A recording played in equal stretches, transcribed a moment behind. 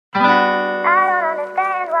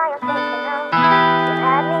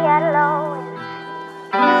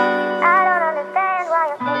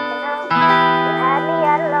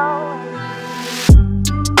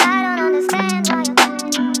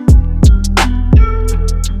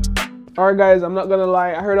Alright guys, I'm not gonna lie,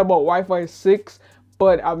 I heard about Wi-Fi 6,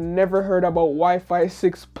 but I've never heard about Wi-Fi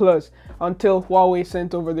 6 Plus until Huawei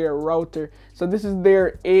sent over their router. So this is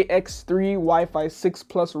their Ax3 Wi-Fi 6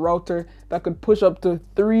 Plus router that could push up to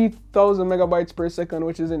 3,000 megabytes per second,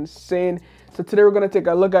 which is insane. So today we're gonna take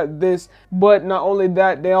a look at this, but not only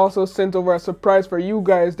that, they also sent over a surprise for you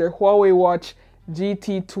guys, their Huawei Watch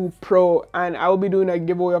GT2 Pro, and I will be doing a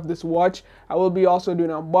giveaway of this watch. I will be also doing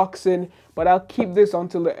an unboxing, but I'll keep this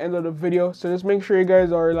until the end of the video, so just make sure you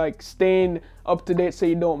guys are like staying up to date so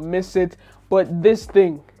you don't miss it. But this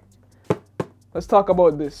thing, let's talk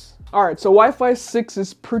about this. Alright, so Wi-Fi 6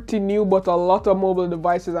 is pretty new, but a lot of mobile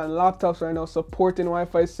devices and laptops are now supporting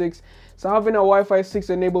Wi-Fi 6. So having a Wi-Fi 6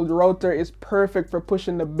 enabled router is perfect for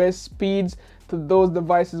pushing the best speeds to those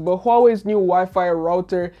devices. But Huawei's new Wi-Fi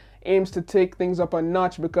router aims to take things up a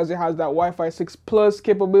notch because it has that Wi-Fi 6 Plus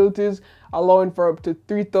capabilities, allowing for up to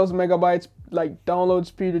 3,000 megabytes like download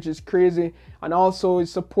speed, which is crazy. And also it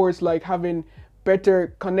supports like having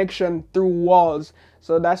better connection through walls.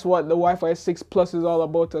 So that's what the Wi-Fi 6 Plus is all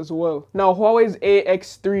about as well. Now Huawei's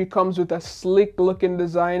Ax3 comes with a slick looking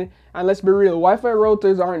design, and let's be real, Wi-Fi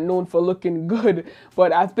routers aren't known for looking good,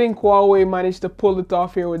 but I think Huawei managed to pull it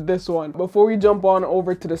off here with this one. Before we jump on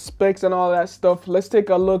over to the specs and all that stuff, let's take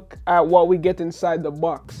a look at what we get inside the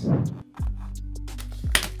box.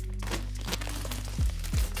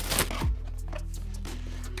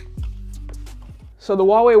 So the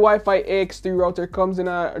Huawei Wi-Fi Ax3 router comes in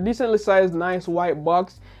a decently sized nice white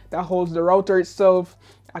box that holds the router itself,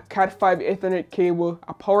 a Cat5 Ethernet cable,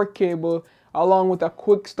 a power cable, along with a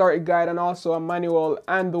quick start guide and also a manual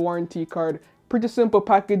and the warranty card. Pretty simple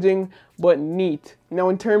packaging, but neat. Now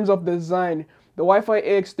in terms of design, the Wi-Fi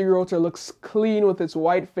Ax3 router looks clean with its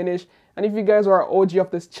white finish. And if you guys are an OG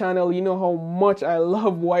of this channel, you know how much I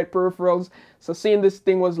love white peripherals. So seeing this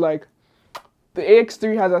thing was like, the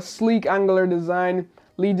Ax3 has a sleek angular design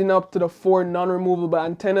leading up to the 4 non-removable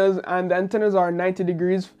antennas, and the antennas are 90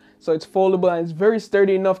 degrees, so it's foldable and it's very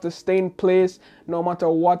sturdy enough to stay in place no matter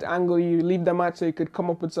what angle you leave them at, so you could come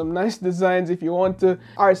up with some nice designs if you want to.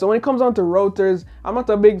 Alright, so when it comes on to routers, I'm not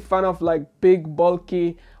a big fan of like big,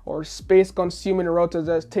 bulky, or space consuming routers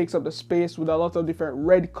that takes up the space with a lot of different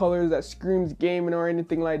red colors that screams gaming or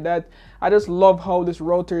anything like that. I just love how this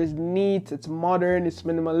router is neat, it's modern, it's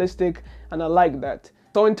minimalistic, and I like that.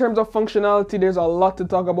 So in terms of functionality, there's a lot to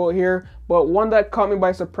talk about here, but one that caught me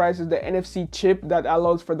by surprise is the Nfc chip that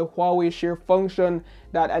allows for the Huawei Share function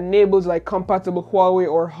that enables like compatible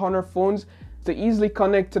Huawei or Honor phones to easily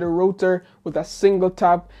connect to the router with a single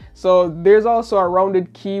tap. So there's also a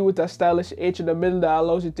rounded key with a stylish H in the middle that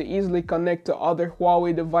allows you to easily connect to other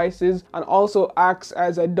Huawei devices and also acts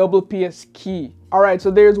as a double PS key. Alright,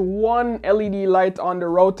 so there's one LED light on the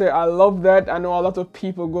router. I love that. I know a lot of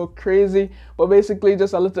people go crazy, but basically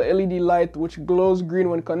just a little LED light which glows green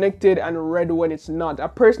when connected and red when it's not. I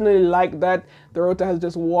personally like that. The router has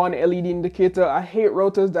just one LED indicator. I hate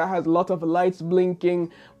routers that has a lot of lights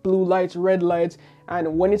blinking, blue lights, red lights,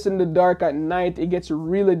 and when it's in the dark at night it gets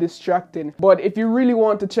really distracting. But if you really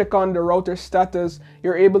want to check on the router status,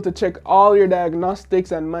 you're able to check all your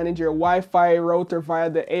diagnostics and manage your Wi-Fi router via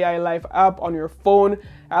the AI Life app on your phone.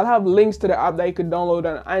 I'll have links to the app that you can download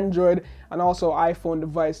on Android and also iPhone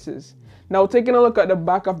devices. Now taking a look at the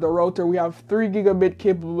back of the router, we have 3 gigabit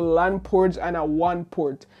capable LAN ports and a WAN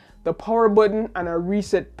port, the power button, and a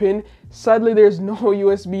reset pin. Sadly, there's no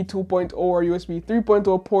USB 2.0 or USB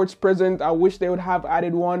 3.0 ports present. I wish they would have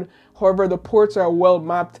added one. However, the ports are well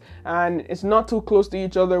mapped and it's not too close to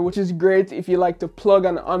each other, which is great if you like to plug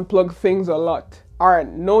and unplug things a lot. Alright,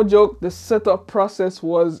 no joke, the setup process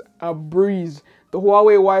was a breeze. The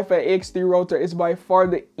Huawei Wi-Fi Ax3 router is by far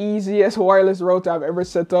the easiest wireless router I've ever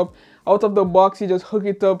set up. Out of the box, you just hook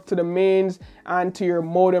it up to the mains and to your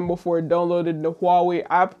modem before downloading the Huawei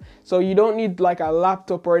app. So you don't need like a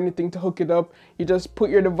laptop or anything to hook it up. You just put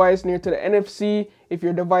your device near to the NFC. If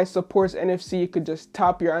your device supports NFC, you could just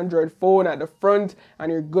tap your Android phone at the front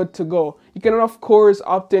and you're good to go. You can of course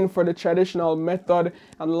opt in for the traditional method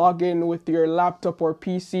and log in with your laptop or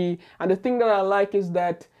PC. And the thing that I like is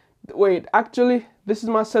that, wait, actually, this is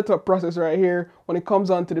my setup process right here when it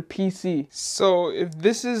comes on to the PC. So if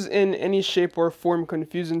this is in any shape or form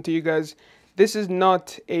confusing to you guys, this is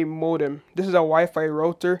not a modem. This is a Wi-Fi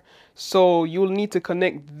router. So you'll need to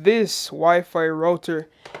connect this Wi-Fi router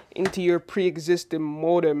into your pre-existing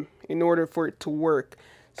modem in order for it to work.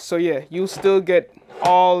 So yeah, you'll still get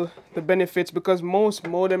all the benefits because most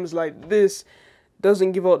modems like this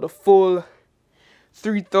doesn't give out the full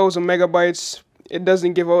 3,000 megabytes. It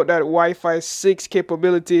doesn't give out that Wi-Fi 6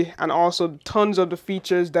 capability and also tons of the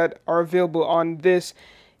features that are available on this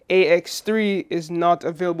Ax3 is not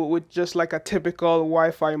available with just like a typical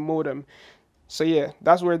Wi-Fi modem. So yeah,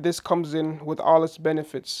 that's where this comes in with all its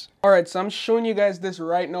benefits. All right, so I'm showing you guys this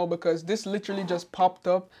right now because this literally just popped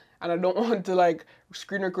up and I don't want to like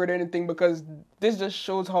screen record anything because this just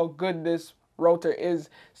shows how good this router is.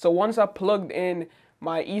 So once I plugged in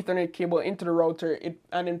my Ethernet cable into the router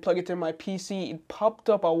and then plug it in my PC, it popped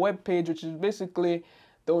up a web page, which is basically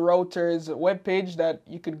the router's web page that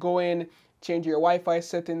you could go in, change your Wi-Fi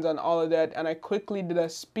settings and all of that. And I quickly did a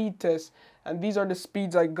speed test, and these are the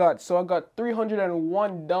speeds I got. So I got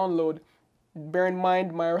 301 download. Bear in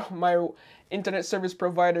mind, my internet service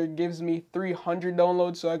provider gives me 300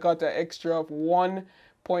 downloads, so I got an extra of 1.21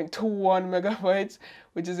 megabytes,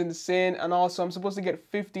 which is insane. And also I'm supposed to get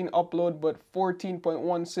 15 upload, but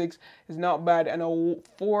 14.16 is not bad, and a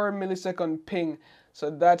 4 millisecond ping. So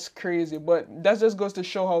that's crazy. But that just goes to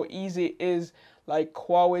show how easy it is. Like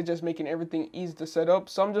Huawei just making everything easy to set up.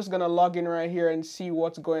 So I'm just gonna log in right here and see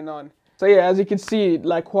what's going on. So yeah, as you can see,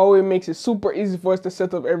 like Huawei makes it super easy for us to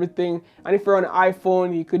set up everything. And if you're on an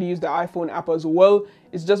iPhone, you could use the iPhone app as well.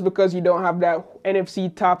 It's just because you don't have that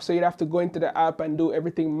NFC tap, so you'd have to go into the app and do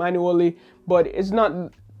everything manually. But it's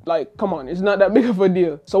not like, come on, it's not that big of a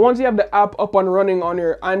deal. So once you have the app up and running on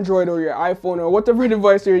your Android or your iPhone or whatever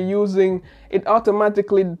device you're using, it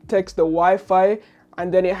automatically detects the Wi-Fi,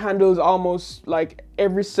 and then it handles almost like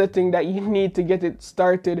every setting that you need to get it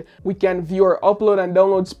started. We can view our upload and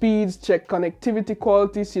download speeds, check connectivity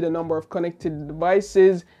quality, see the number of connected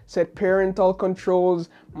devices, set parental controls,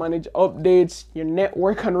 manage updates, your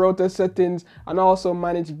network and router settings, and also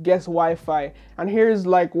manage guest Wi-Fi. And here's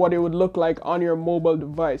like what it would look like on your mobile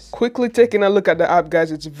device. Quickly taking a look at the app,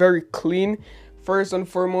 guys, it's very clean. First and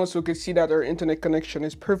foremost, we can see that our internet connection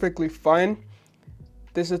is perfectly fine.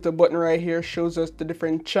 This is the button right here, shows us the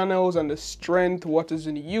different channels and the strength, what is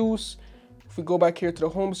in use. If we go back here to the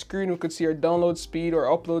home screen, we could see our download speed or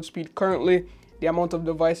upload speed currently, the amount of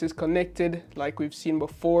devices connected like we've seen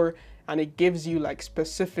before, and it gives you like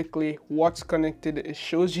specifically what's connected. It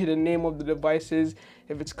shows you the name of the devices,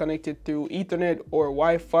 if it's connected through Ethernet or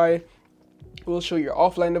Wi-Fi. It will show your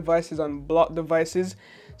offline devices and blocked devices.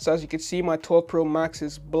 So as you can see, my 12 Pro Max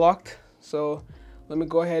is blocked. So let me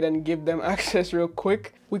go ahead and give them access real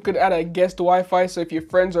quick. We could add a guest Wi-Fi, so if your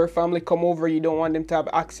friends or family come over, you don't want them to have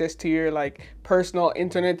access to your like personal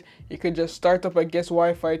internet, you could just start up a guest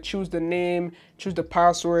Wi-Fi, choose the name, choose the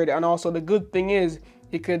password, and also the good thing is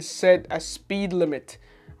you could set a speed limit.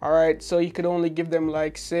 All right, so you could only give them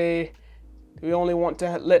like, say, we only want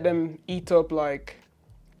to let them eat up like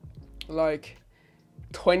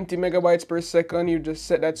 20 megabytes per second. You just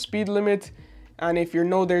set that speed limit. And if you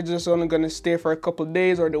know they're just only going to stay for a couple of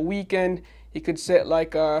days or the weekend, you could set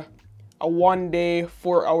like a 1 day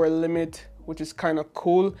 4-hour limit, which is kind of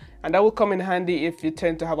cool. And that will come in handy if you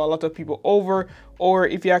tend to have a lot of people over, or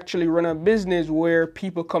if you actually run a business where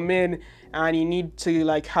people come in and you need to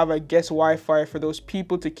like have a guest Wi-Fi for those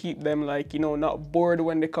people to keep them like, you know, not bored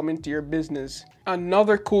when they come into your business.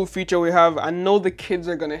 Another cool feature we have, I know the kids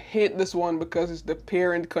are gonna hate this one because it's the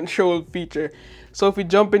parent control feature. So if we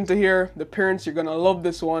jump into here, the parents, you're gonna love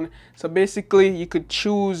this one. So basically you could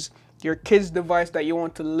choose your kids' device that you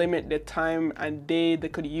want to limit the time and day they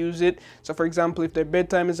could use it. So for example, if their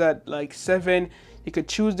bedtime is at like 7, you could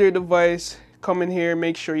choose their device, come in here,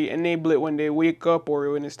 make sure you enable it when they wake up or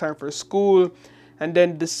when it's time for school, and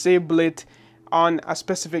then disable it on a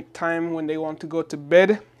specific time when they want to go to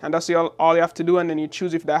bed. And that's all you have to do, and then you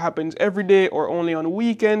choose if that happens every day or only on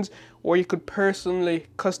weekends, or you could personally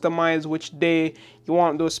customize which day you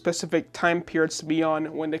want those specific time periods to be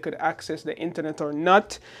on when they could access the internet or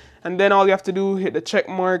not. And then all you have to do, hit the check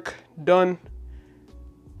mark, done,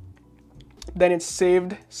 then it's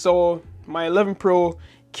saved. So my 11 Pro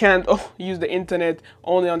can't use the internet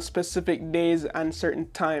only on specific days and certain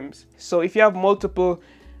times. So if you have multiple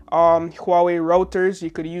Huawei routers,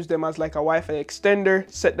 you could use them as like a Wi-Fi extender,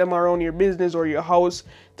 set them around your business or your house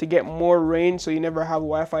to get more range so you never have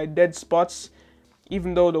Wi-Fi dead spots.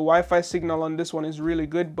 Even though the Wi-Fi signal on this one is really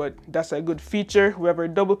good, but that's a good feature. We have our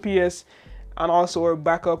double PS and also our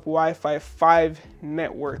backup Wi-Fi 5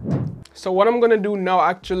 network. So what I'm gonna do now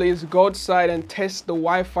actually is go outside and test the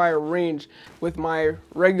Wi-Fi range with my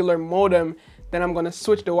regular modem. Then I'm gonna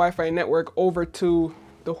switch the Wi-Fi network over to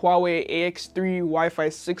the Huawei Ax3 Wi-Fi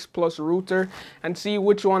 6 Plus router and see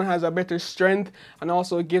which one has a better strength and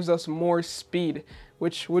also gives us more speed,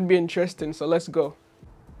 which would be interesting. So let's go.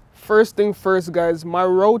 First thing first, guys, my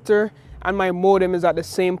router and my modem is at the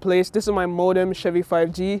same place. This is my modem, Chevy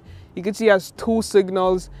 5G. You can see it has 2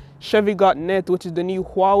 signals. Chevy.net, which is the new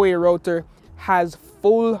Huawei router, has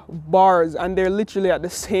full bars and they're literally at the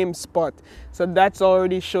same spot. So that's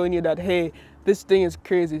already showing you that, hey, this thing is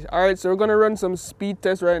crazy. All right, so we're gonna run some speed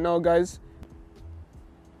tests right now, guys.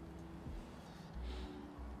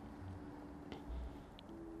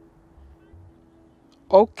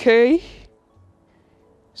 Okay.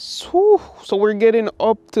 So we're getting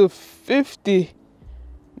up to 50.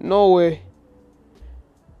 No way.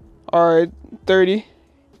 All right, 30.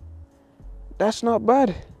 That's not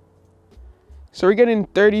bad. So we're getting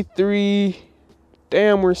 33.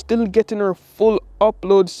 Damn, we're still getting our full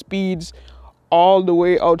upload speeds all the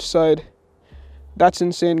way outside. That's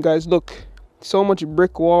insane, guys. Look, so much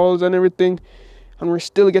brick walls and everything, and we're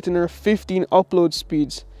still getting our 15 upload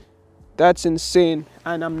speeds. That's insane.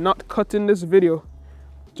 And I'm not cutting this video.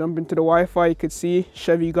 Jump into the Wi-Fi. You could see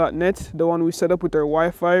Chevy.net, the one we set up with our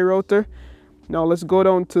Wi-Fi router. Now let's go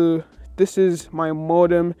down to, this is my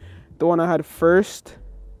modem, the one I had first.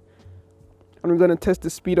 And we're gonna test the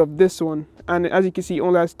speed of this one. And as you can see, it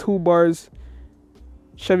only has 2 bars.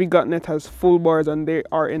 Chevy.net has full bars and they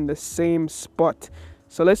are in the same spot.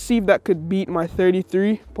 So let's see if that could beat my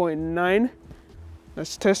 33.9.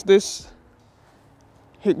 Let's test this.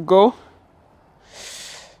 Hit go.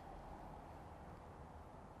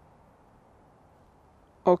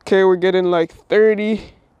 Okay, we're getting like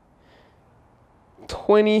 30,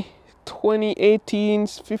 20, 18,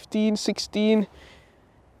 15, 16.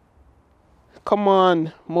 Come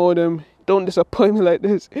on, modem. Don't disappoint me like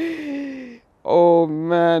this. Oh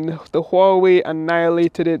man, the Huawei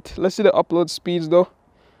annihilated it. Let's see the upload speeds though.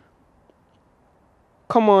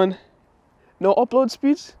 Come on. No upload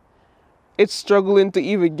speeds? It's struggling to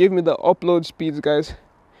even give me the upload speeds, guys.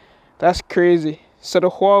 That's crazy. So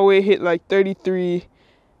the Huawei hit like 33.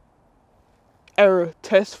 Error,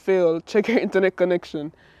 test failed, check your internet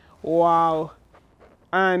connection. Wow.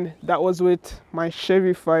 And that was with my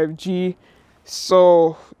Chevy 5G.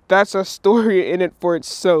 So that's a story in it for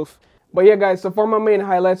itself. But yeah, guys, so for my main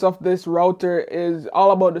highlights of this router is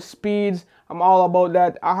all about the speeds. I'm all about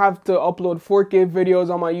that. I have to upload 4K videos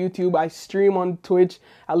on my YouTube. I stream on Twitch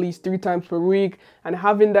at least 3 times per week. And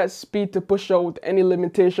having that speed to push out with any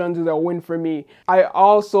limitations is a win for me. I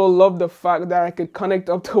also love the fact that I could connect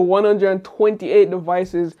up to 128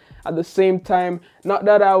 devices at the same time. Not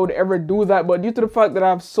that I would ever do that, but due to the fact that I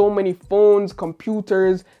have so many phones,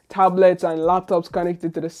 computers, tablets, and laptops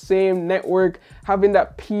connected to the same network, having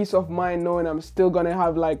that peace of mind knowing I'm still gonna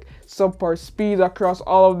have like subpar speeds across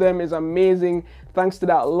all of them is amazing, thanks to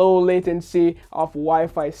that low latency of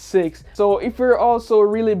Wi-Fi 6. So if you're also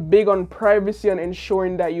really big on privacy and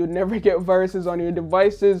ensuring that you never get viruses on your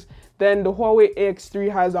devices, then the Huawei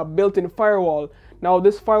Ax3 has a built-in firewall. Now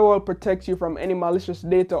this firewall protects you from any malicious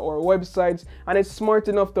data or websites, and it's smart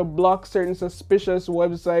enough to block certain suspicious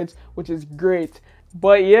websites, which is great.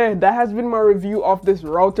 But yeah, that has been my review of this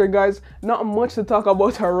router, guys. Not much to talk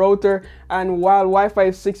about a router, and while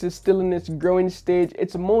Wi-Fi 6 is still in its growing stage,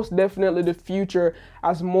 it's most definitely the future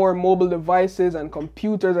as more mobile devices and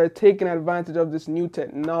computers are taking advantage of this new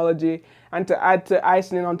technology. And to add to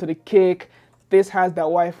icing onto the cake, this has that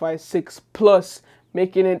Wi-Fi 6 Plus,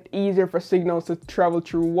 making it easier for signals to travel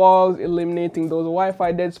through walls, eliminating those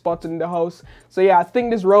Wi-Fi dead spots in the house. So yeah, I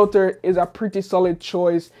think this router is a pretty solid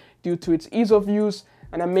choice due to its ease of use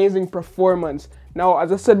and amazing performance. Now,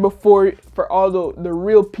 as I said before, for all the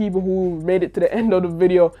real people who made it to the end of the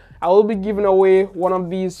video, I will be giving away one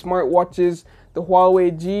of these smartwatches, the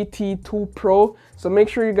Huawei GT2 Pro. So make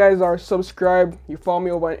sure you guys are subscribed. You follow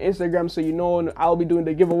me over on Instagram so you know I'll be doing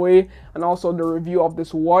the giveaway and also the review of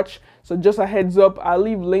this watch. So just a heads up, I'll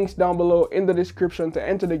leave links down below in the description to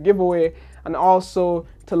enter the giveaway and also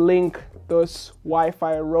to link this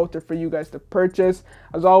Wi-Fi router for you guys to purchase.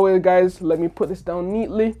 As always, guys, let me put this down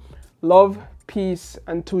neatly. Love, peace,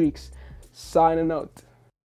 and tweaks. Signing out.